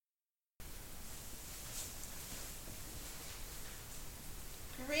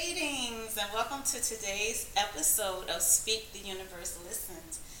welcome to today's episode of Speak the Universe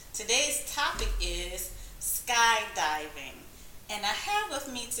Listens. Today's topic is skydiving. And I have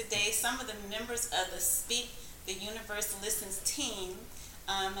with me today some of the members of the Speak the Universe Listens team.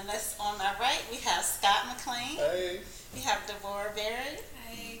 And that's on my right, we have Scott Mcclaine. Hey. We have Deborah Berry.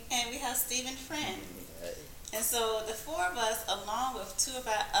 Hey. And we have Stephen Friend. Hey. And so the four of us, along with two of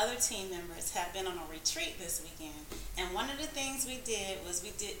our other team members, have been on a retreat this weekend. And one of the things we did was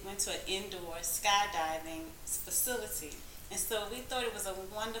went to an indoor skydiving facility. And so we thought it was a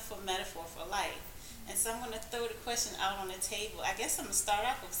wonderful metaphor for life. And so I'm going to throw the question out on the table. I guess I'm going to start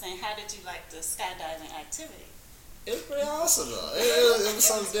off with saying, how did you like the skydiving activity? It was pretty awesome though. It was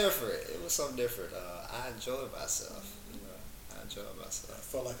something different. It was something different. I enjoyed myself. I enjoyed myself. I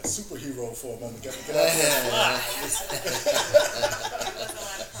felt like a superhero for a moment. Get out there and fly.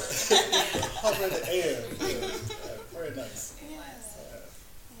 Hover in the air. Very nice. Yes.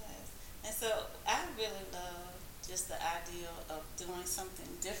 And so I really love just the idea of doing something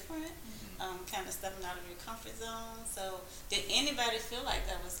different, kind of stepping out of your comfort zone. So did anybody feel like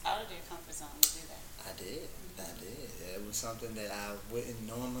that was out of their comfort zone to do that? I did. It was something that I wouldn't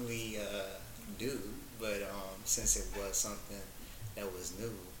normally do, but since it was something that was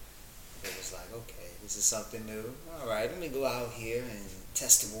new, it was like, okay, this is something new. All right, let me go out here and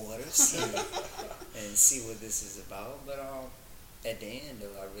test the waters and see what this is about. But at the end,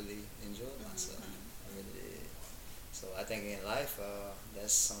 though, I really enjoyed myself. I really did. So I think in life,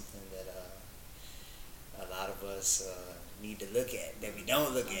 that's something that a lot of us need to look at, that we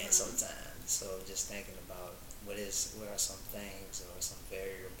don't look at sometimes. So just thinking about what are some things or some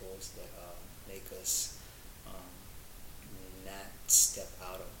variables that make us not step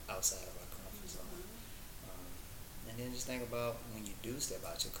outside of our comfort zone. And then just think about when you do step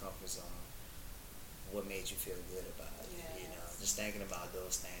out your comfort zone, what made you feel good about it. Yes. You know, just thinking about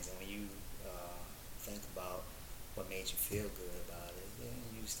those things. And when you think about what made you feel good about it, then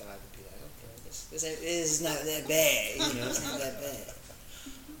you start to be like, okay, this is not that bad. You know, it's not that bad.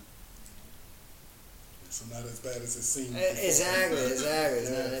 So not as bad as it seemed. Exactly. It's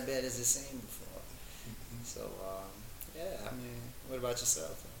not that bad as it seemed before. So, yeah. I mean, what about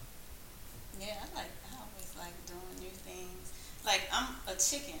yourself? Yeah, I always like doing new things. Like I'm a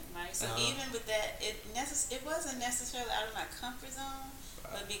chicken, right? So even with that, it wasn't necessarily out of my comfort zone,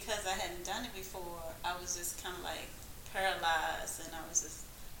 but because I hadn't done it before, I was just kind of like paralyzed, and I was just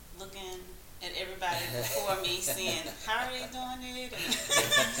looking at everybody before me, seeing how are they doing it,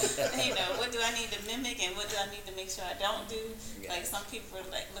 and what do I need to mimic, and what do I need to make sure I don't do. Like some people were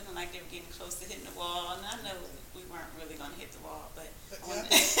like looking like they were getting close to hitting the wall, and I know we weren't really going to hit the wall, but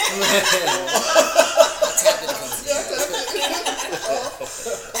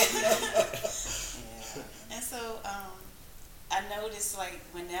And so I notice like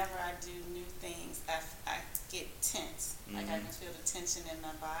whenever I do new things, I get tense. Like I can feel the tension in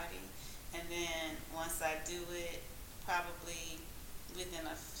my body. And then once I do it, probably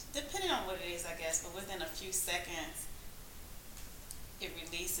depending on what it is, I guess, but within a few seconds, it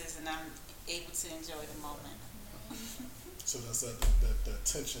releases and I'm able to enjoy the moment. So that's that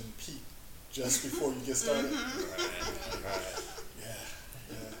tension peak just before you get started. Right. Yeah.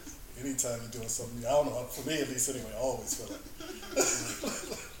 Anytime you're doing something, I don't know, for me at least anyway, I always feel it.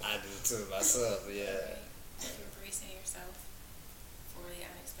 I do too, myself, yeah. Embracing yourself for the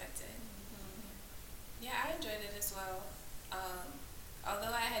unexpected. Yeah, I enjoyed it as well.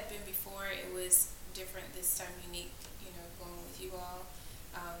 Although I had been before, it was different this time, unique, going with you all.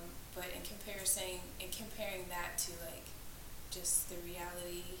 But in comparing that to like just the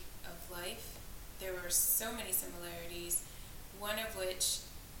reality of life, there were so many similarities. One of which,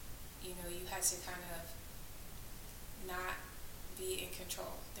 you had to kind of not be in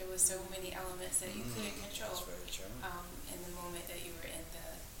control. There was so many elements that you couldn't control. That's very true. In the moment that you were in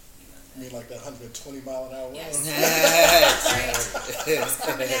You mean like that 120 mile an hour? Yes. It was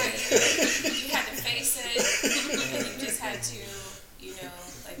coming at you. You had to face it, and you just had to,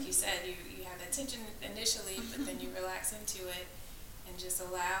 like you said, you had that tension initially, but then you relax into it and just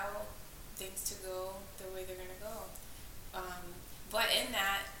allow things to go the way they're going to go. But in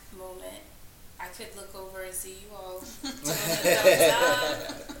that moment, I could look over and see you all doing the thumbs up.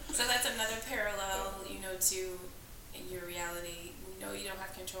 So that's another parallel, to your reality. You don't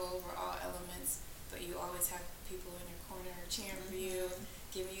have control over all elements, but you always have people in your corner cheering for you,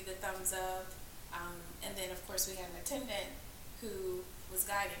 giving you the thumbs up. And then, of course, we had an attendant who was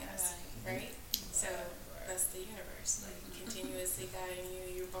guiding us, right? So that's the universe, like continuously guiding you.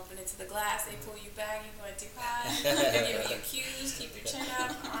 You're bumping into the glass, they pull you back, you're going too high. They're giving you cues, keep your chin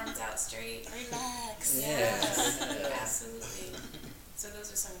up, arms out straight. Relax. Yes, absolutely. So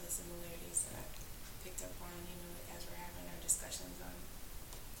those are some of the similarities that I picked up on, as we're having our discussions on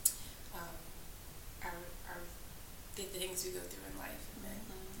our the things we go through in life, and then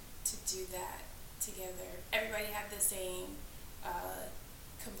to do that together. Everybody had the same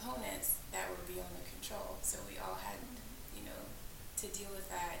components that were beyond their control, so we all had, to deal with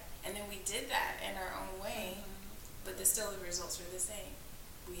that, and then we did that in our own way, but the results were the same.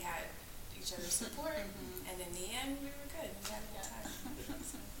 We had each other's support, and in the end, we were good. We had a good time.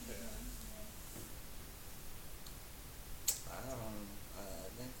 So,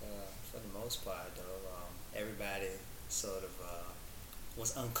 I think for the most part, though, everybody sort of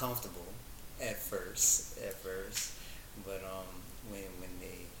was uncomfortable at first, but when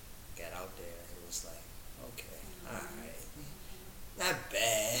they got out there, it was like, okay, all right. Not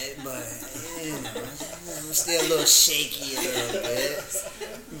bad, but I'm still a little shaky a little bit.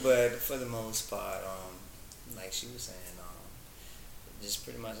 But for the most part, like she was saying, just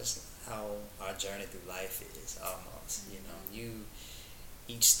pretty much just how our journey through life is almost. You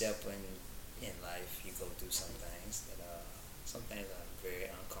each step in life, you go through some things are very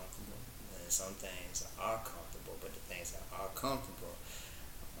uncomfortable, and some things are comfortable. But the things that are comfortable,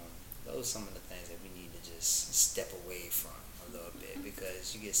 those are some of the things that we need to just step away from a little bit,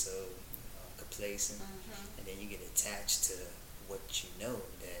 because you get so complacent, and then you get attached to what you know,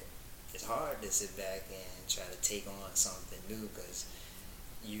 that it's hard to sit back and try to take on something new, because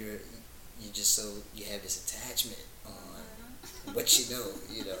you have this attachment on what you know.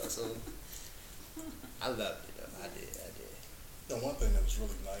 So I loved it though. I did. The one thing that was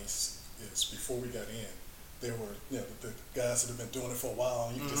really nice is before we got in, there were, the guys that have been doing it for a while,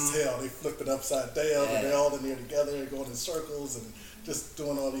 and you can just tell they flip it upside down, and they're all in there together, and going in circles, and just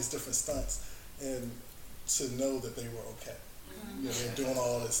doing all these different stunts, and to know that they were okay. They're doing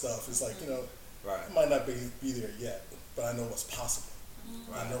all this stuff. It's like, I might not be there yet, but I know what's possible.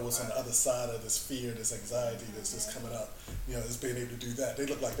 I know what's on the other side of this fear, this anxiety that's just coming up. Is being able to do that. They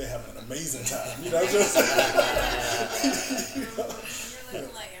look like they're having an amazing time. Just. You're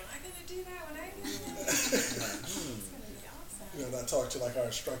looking like, am I going to do that when I do that? It's going to be awesome. And I talked to our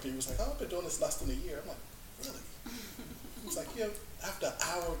instructor. He was like, I've been doing this less than a year. I'm like, really? He was like, after an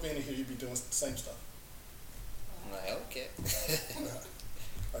hour of being here, you'd be doing the same stuff. I'm like, okay.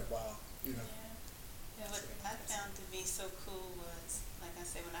 Like, wow. What I found to be so cool was, like I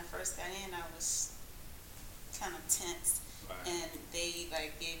said, when I first got in, I was kind of tense, and they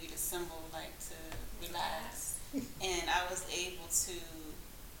gave you the symbol to relax, and I was able to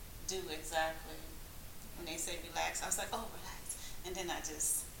do exactly when they said relax. I was like, oh, relax, and then I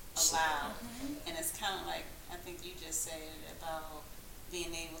just allowed, and it's kind of like I think you just said about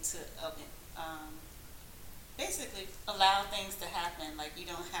being able to basically allow things to happen. Like, you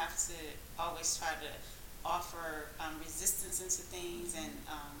don't have to always try to offer resistance into things and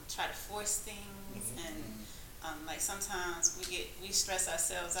try to force things, and like sometimes we stress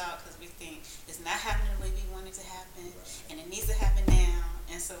ourselves out because we think it's not happening the way we want it to happen, and it needs to happen now,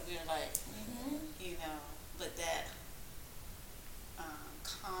 and so we're like, but that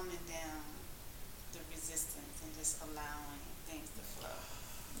calming down the resistance and just allowing things to flow.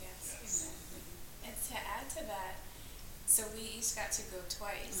 Yes. And to add to that, so we each got to go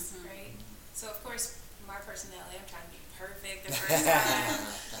twice, right? So of course, my personality, I'm trying to be perfect the first time.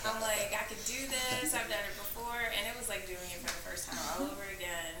 I'm like, I could do this, I've done it before, and it was like doing it for the first time all over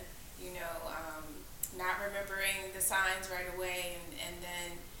again, not remembering the signs right away, and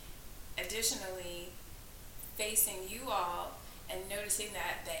then additionally facing you all and noticing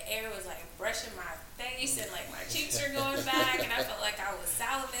that the air was like brushing my face, and like my cheeks were going back, and I felt like I was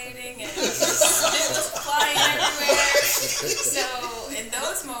salivating, and spit was flying everywhere. So in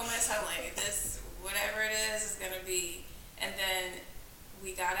those moments, I'm like, this, whatever it is going to be. And then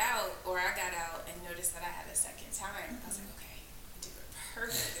I got out and noticed that I had a second time. I was like, okay, do it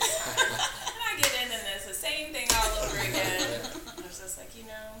perfect this time. And I get in, and it's the same thing all over again. I was just like,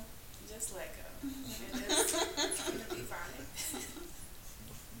 just let go. It's going to be fine.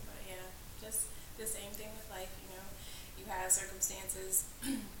 But yeah, just the same thing with life, You have circumstances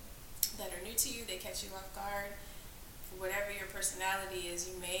that are new to you, they catch you off guard. For whatever your personality is,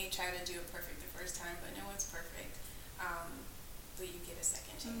 you may try to do it perfect the first time, but no one's perfect. But you get a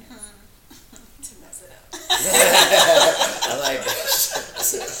second chance to mess it up. I like that.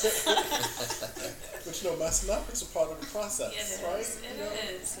 But messing up is a part of the process, right?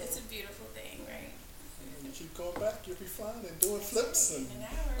 It is. It's a beautiful thing, right? And you keep going back, you'll be fine and doing flips. And an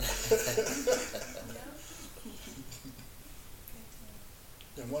hour.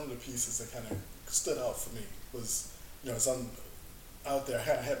 And one of the pieces that kind of stood out for me was, as I'm out there, I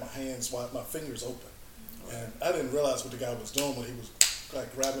had my fingers open. And I didn't realize what the guy was doing when he was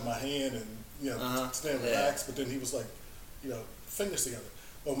like grabbing my hand and, staying relaxed, but then he was like, fingers together.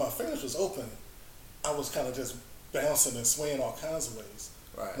 But when my fingers was open, I was kind of just bouncing and swaying all kinds of ways.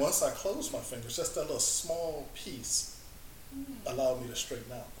 Right. Once I closed my fingers, just that little small piece allowed me to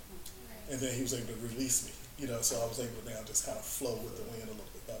straighten out. And then he was able to release me, so I was able to now just kind of flow with the wind a little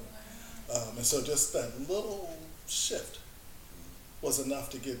bit better. And so just that little shift was enough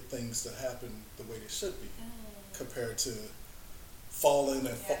to get things to happen the way they should be, compared to falling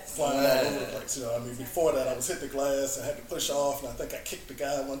and flying all over the place. Before that I was hit the glass and had to push off, and I think I kicked the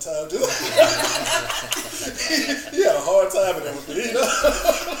guy one time. He had a hard time with it with me,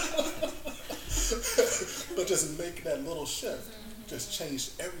 But just making that little shift just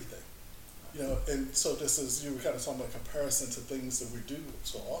changed everything. And so just as you were kind of talking about comparison to things that we do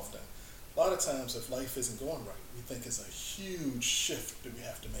so often, a lot of times if life isn't going right, we think it's a huge shift that we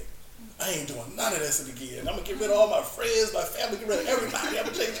have to make. I ain't doing none of this again. I'm going to get rid of all my friends, my family, get rid of everybody. I'm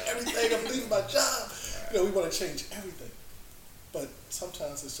going to change everything. I'm leaving my job. We want to change everything. But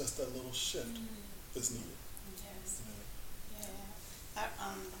sometimes it's just that little shift that's needed. Yes. Yeah.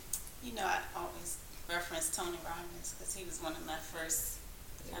 I always reference Tony Robbins because he was one of my first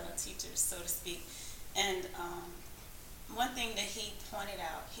kind of teachers, so to speak. And one thing that he pointed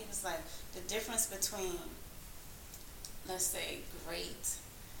out, he was like, the difference between, let's say, great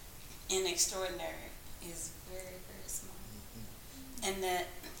and extraordinary is very, very small. And that,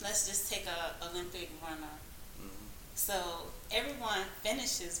 let's just take a Olympic runner. So everyone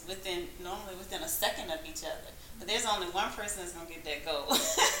finishes normally within a second of each other. But there's only one person that's going to get that goal.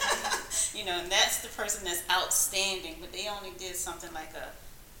 And that's the person that's outstanding, but they only did something like a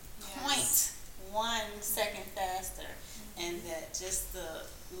 0.1 second faster. And that just the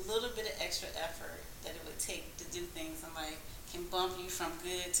little bit of extra effort that it would take to do things in life can bump you from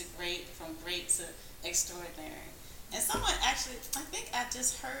good to great, from great to extraordinary. And someone actually, I think I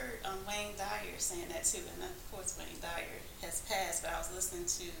just heard Wayne Dyer saying that too. And of course, Wayne Dyer has passed, but I was listening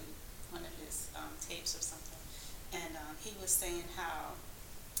to one of his tapes or something. And he was saying how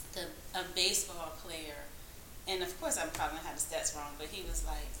a baseball player, and of course I'm probably going to have the stats wrong, but he was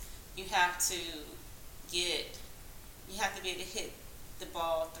like, you have to be able to hit the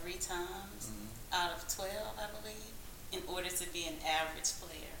ball 3 times out of 12, I believe, in order to be an average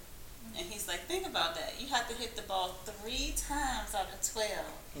player. And he's like, think about that. You have to hit the ball 3 times out of 12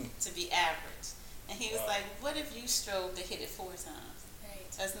 to be average. And he was like, what if you strove to hit it 4 times? Right.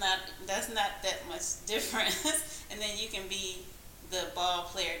 That's not that much difference. And then you can be the ball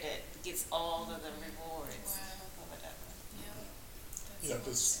player that gets all of the rewards or whatever.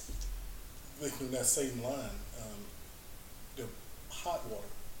 Just thinking that same line, the hot water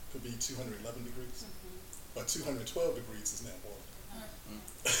could be 211 degrees, but 212 degrees is now water.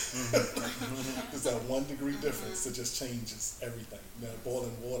 There's that 1 degree difference that just changes everything. Now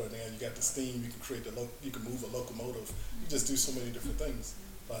boiling water, now you got the steam, you can create you can move a locomotive. You just do so many different things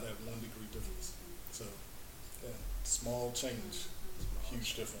by that 1 degree difference. So, small change,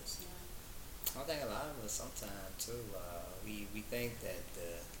 huge difference. I think a lot of us sometimes too, we think that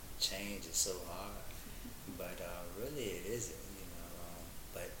the change is so hard, but really it isn't.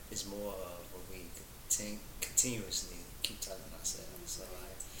 But it's more of what we continuously keep telling ourselves. So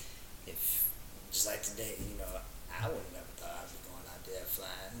if just like today, I would have never thought I was going out there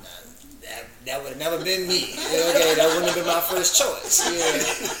flying. That would have never been me. Okay, that wouldn't have been my first choice.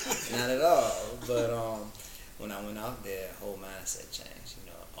 Not at all. But when I went out there, whole mindset changed.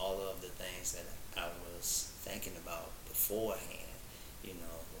 All of the things that I was thinking about beforehand.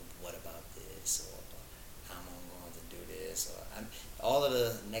 What about this, or how am I going to do this, or all of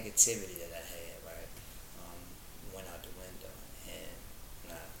the negativity that I had, right, went out the window,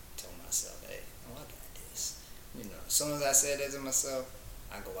 and I told myself, hey, I got this. As soon as I said that to myself,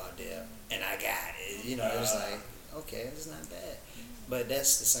 I go out there and I got it. It was like, okay, it's not bad. But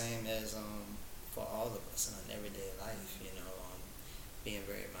that's the same as for all of us in everyday life. Being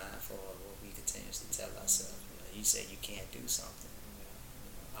very mindful of what we continuously tell ourselves. You say you can't do something.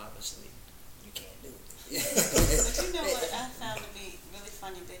 Obviously, you can't do it. But you know what I found to be really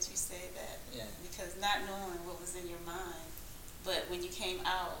funny that you said that. Yeah. Because not knowing what was in your mind, but when you came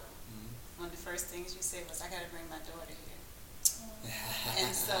out, one of the first things you said was, I got to bring my daughter here.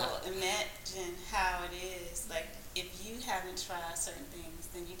 And so imagine how it is, like, if you haven't tried certain things,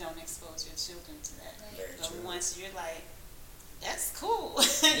 then you don't expose your children to that. Very but true. Once you're like, that's cool.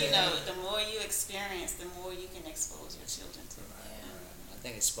 The more you experience, the more you can expose your children to it. I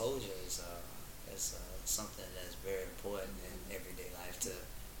think exposure is something that's very important in everyday life to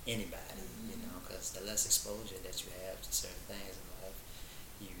anybody, because the less exposure that you have to certain things in life,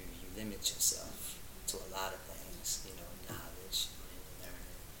 you limit yourself to a lot of things, knowledge and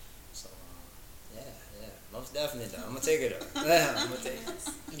Yeah. Most definitely though. I'm gonna take it up. Yeah, I'm gonna take it.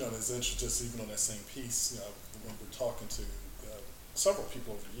 You know, there's interest just even on that same piece. You know, I remember talking to several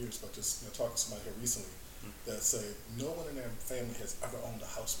people over the years, but just talking to somebody here recently that say no one in their family has ever owned a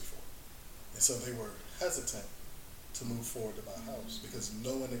house before, and so they were hesitant to move forward to buy a house because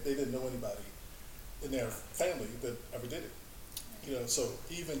they didn't know anybody in their family that ever did it. You know, so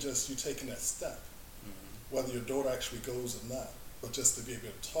even just you taking that step, whether your daughter actually goes or not, but just to be able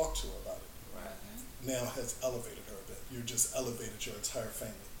to talk to her about it, now has elevated her a bit. You just elevated your entire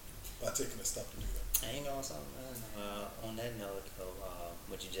family by taking a step to do that. And you know something, man? On that note,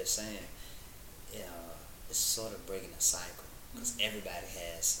 what you're just saying, it's sort of breaking a cycle because everybody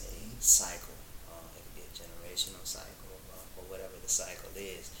has a cycle. It could be a generational cycle or whatever the cycle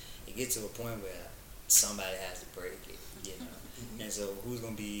is. You get to a point where somebody has to break it, you know. And so, who's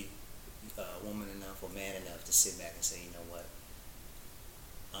gonna be woman enough or man enough to sit back and say, you know what?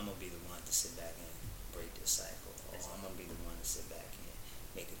 I'm gonna be the one to sit back and break this cycle, or I'm gonna be the one to sit back and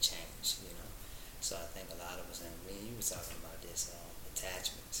make a change, you know. So I think a lot of us, and you were talking about this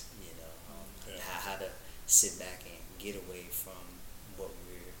attachments, you know, how to sit back and get away from what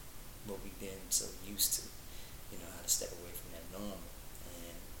we've been so used to, you know, how to step away from that normal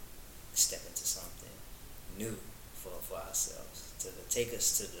and step into something new for ourselves, to take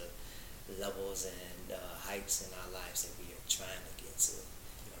us to the levels and heights in our lives that we are trying to get to.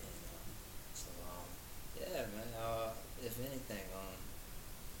 You know? So yeah, man. If anything,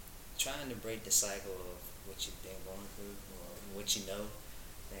 trying to break the cycle of what you've been going through or what you know,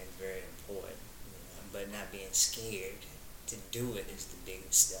 I think is very important. You know? But not being scared to do it is the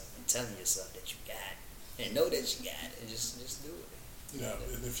biggest step. And telling yourself that you got it and know that you got it, and just do it. You know,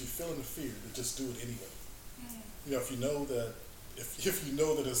 and if you're feeling the fear, then just do it anyway. You know, if you know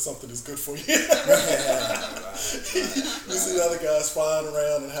that it's something that's good for you. You see the other guys flying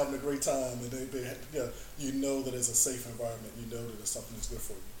around and having a great time, and you know that it's a safe environment. You know that it's something that's good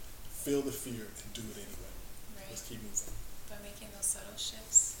for you. Feel the fear and do it anyway. Right. Just keep moving. By making those subtle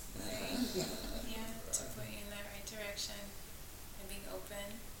shifts, right? To put you in that right direction and being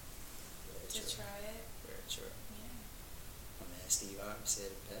open to try it. Very true. Yeah. Man, Steve Harvey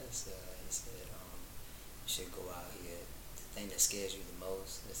said it best. He said, you should go out here. The thing that scares you the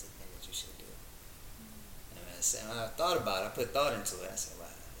most is the thing that you should do. And I said, when I thought about it, I put thought into it. I said, wow,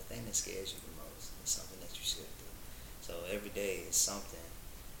 the thing that scares you the most is something that you should do. So every day is something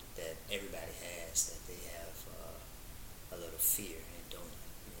that everybody has that they have a little fear in doing.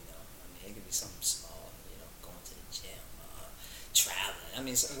 You know, I mean, it could be something small. You know, going to the gym, traveling. I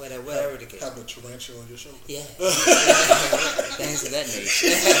mean, whatever the case. Have a tarantula on your shoulder. Yeah. Things of that nature.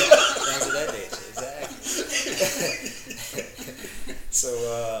 Things of that nature. Exactly. So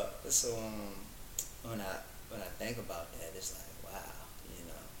when I think about that, it's like, wow, you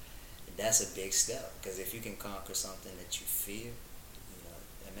know, that's a big step. Because if you can conquer something that you fear, you know,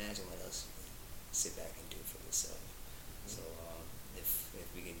 imagine what else you can sit back and do for yourself. So if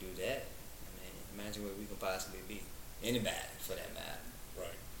we can do that, I mean, imagine where we can possibly be. Anybody, for that matter.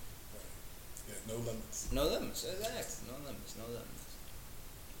 Right. Yeah, no limits. No limits, exactly. No limits.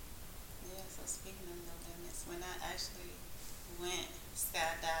 Yeah, so speaking of no limits, when I actually went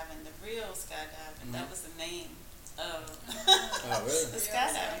skydiving, the real skydiving, that was the name of really? the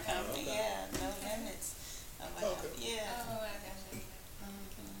skydiving company. Okay. Yeah, No Limits. Yeah. Oh, I got you.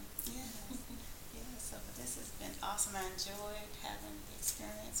 Yeah, so but this has been awesome. I enjoyed having the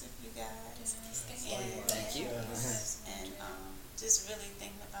experience with you guys. Yes, Thank you. And just really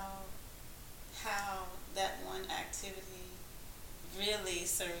thinking about how that one activity really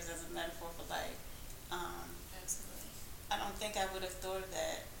serves as a metaphor for life. Absolutely. I don't think I would have thought of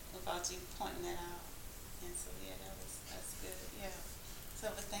that without you pointing that out. And so that's good. Yeah. So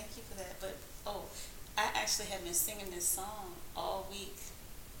but thank you for that. But I actually have been singing this song all week.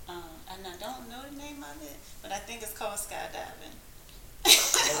 And I don't know the name of it, but I think it's called Skydiving.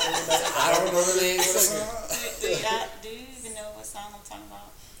 I don't remember the name of the song. Do you even know what song I'm talking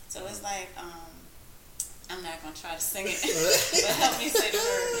about? So it's like, I'm not going to try to sing it, but help me say the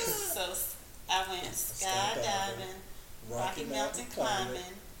words. So I went skydiving, Rocky Mountain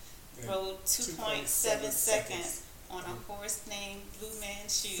climbing, rode 2.7 seconds on a horse named Blue Man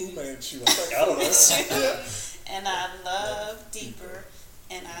Shoe. Blue Man Shoe. I don't know. And I loved deeper,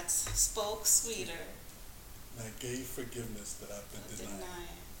 and I spoke sweeter. And I gave forgiveness that I've been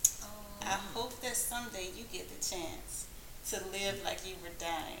denying. I hope that someday you get the chance to live like you were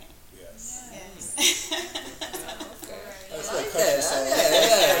dying. Yes. Okay. That's I like a country that. song. Yeah.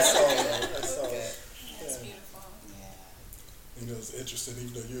 That's all. That's beautiful. Yeah. You know, it's interesting,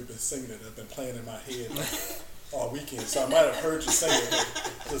 even though you've been singing it, I've been playing in my head. all weekend, so I might have heard you say it.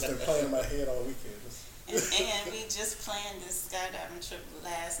 It's been playing in my head all weekend. And we just planned this skydiving trip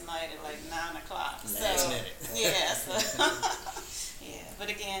last night at like 9 o'clock. Last minute. Yeah, so yeah. But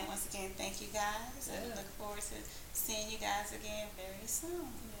again, once again, thank you guys. And we look forward to seeing you guys again very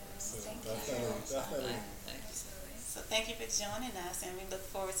soon. Yes, thank Definitely. So thank you for joining us, and we look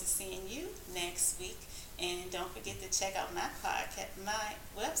forward to seeing you next week. And don't forget to check out my podcast, my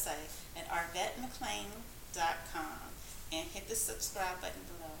website at arvatmcclaine.com, and hit the subscribe button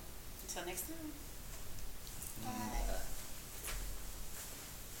below. Until next time. Bye.